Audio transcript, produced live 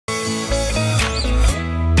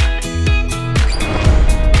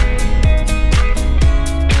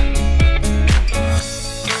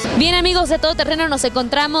amigos de Todo Terreno, nos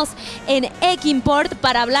encontramos en Equimport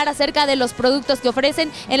para hablar acerca de los productos que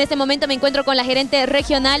ofrecen. En este momento me encuentro con la gerente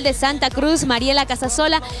regional de Santa Cruz, Mariela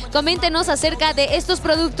Casasola. Coméntenos acerca de estos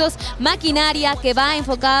productos, maquinaria que va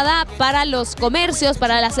enfocada para los comercios,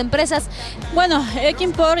 para las empresas. Bueno,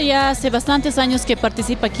 Equimport ya hace bastantes años que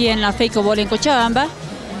participa aquí en la Feicobol en Cochabamba.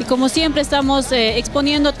 Y como siempre estamos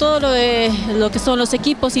exponiendo todo lo que son los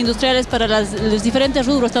equipos industriales para los diferentes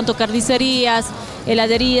rubros, tanto carnicerías,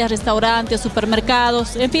 heladerías, restaurantes,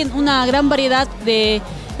 supermercados, en fin, una gran variedad de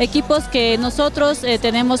equipos que nosotros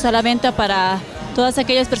tenemos a la venta para todas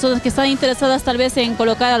aquellas personas que están interesadas tal vez en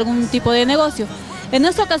colocar algún tipo de negocio. En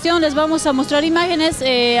esta ocasión les vamos a mostrar imágenes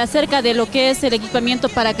acerca de lo que es el equipamiento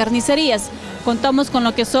para carnicerías. Contamos con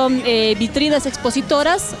lo que son vitrinas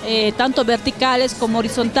expositoras, tanto verticales como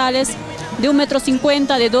horizontales, de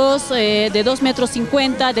 1,50 m, de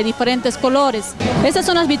 2,50 m, de diferentes colores. Estas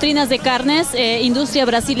son las vitrinas de carnes, industria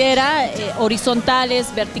brasilera,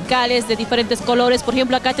 horizontales, verticales, de diferentes colores. Por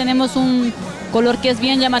ejemplo, acá tenemos un color que es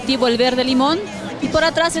bien llamativo, el verde limón. Y por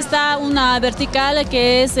atrás está una vertical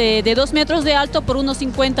que es de 2 metros de alto por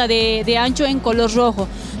 1,50 m de ancho en color rojo.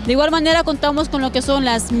 De igual manera contamos con lo que son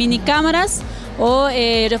las mini cámaras o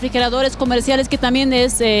refrigeradores comerciales, que también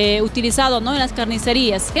es utilizado, ¿no?, en las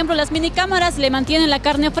carnicerías. Por ejemplo, las mini cámaras le mantienen la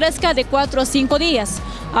carne fresca de 4 a 5 días.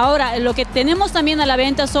 Ahora, lo que tenemos también a la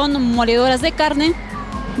venta son moledoras de carne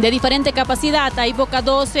de diferente capacidad. Hay boca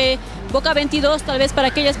 12, boca 22, tal vez para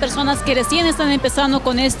aquellas personas que recién están empezando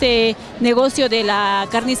con este negocio de la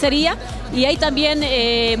carnicería. Y hay también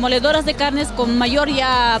moledoras de carnes con mayor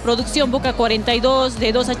ya producción, boca 42,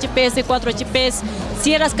 de 2 HPs, 4 HPs,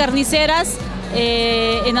 sierras carniceras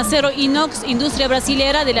en acero inox, industria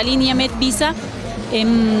brasilera de la línea MEDIO,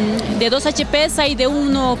 de 2 HPs, hay de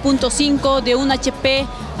 1.5, de 1 HP,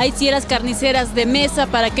 hay sierras carniceras de mesa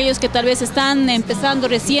para aquellos que tal vez están empezando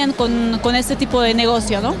recién con este tipo de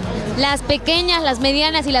negocio, ¿no? Las pequeñas, las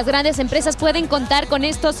medianas y las grandes empresas pueden contar con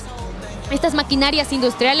estas maquinarias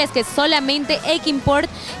industriales que solamente Equimport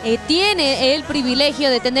tiene el privilegio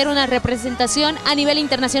de tener una representación a nivel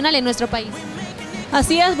internacional en nuestro país.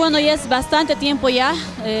 Así es, bueno, ya es bastante tiempo ya,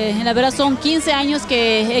 la verdad son 15 años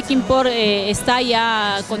que Equimport está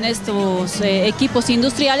ya con estos equipos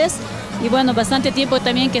industriales. Y bueno, bastante tiempo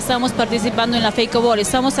también que estamos participando en la Feicobol.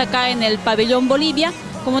 Estamos acá en el pabellón Bolivia,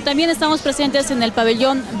 como también estamos presentes en el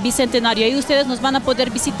pabellón Bicentenario. Ahí ustedes nos van a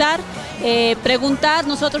poder visitar, preguntar,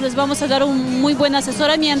 nosotros les vamos a dar un muy buen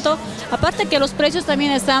asesoramiento. Aparte que los precios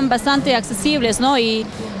también están bastante accesibles, ¿no? Y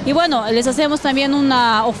bueno, les hacemos también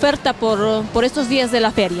una oferta por estos días de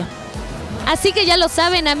la feria. Así que ya lo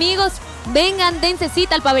saben, amigos. Vengan, dense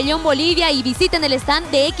cita al pabellón Bolivia y visiten el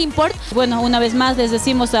stand de Equimport. Bueno, una vez más les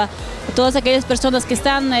decimos a todas aquellas personas que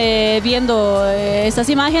están viendo estas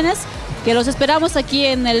imágenes que los esperamos aquí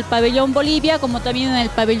en el pabellón Bolivia, como también en el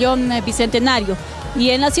pabellón Bicentenario.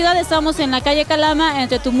 Y en la ciudad estamos en la calle Calama,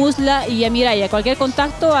 entre Tumusla y Amiraya. Cualquier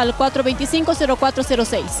contacto al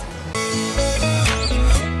 425-0406.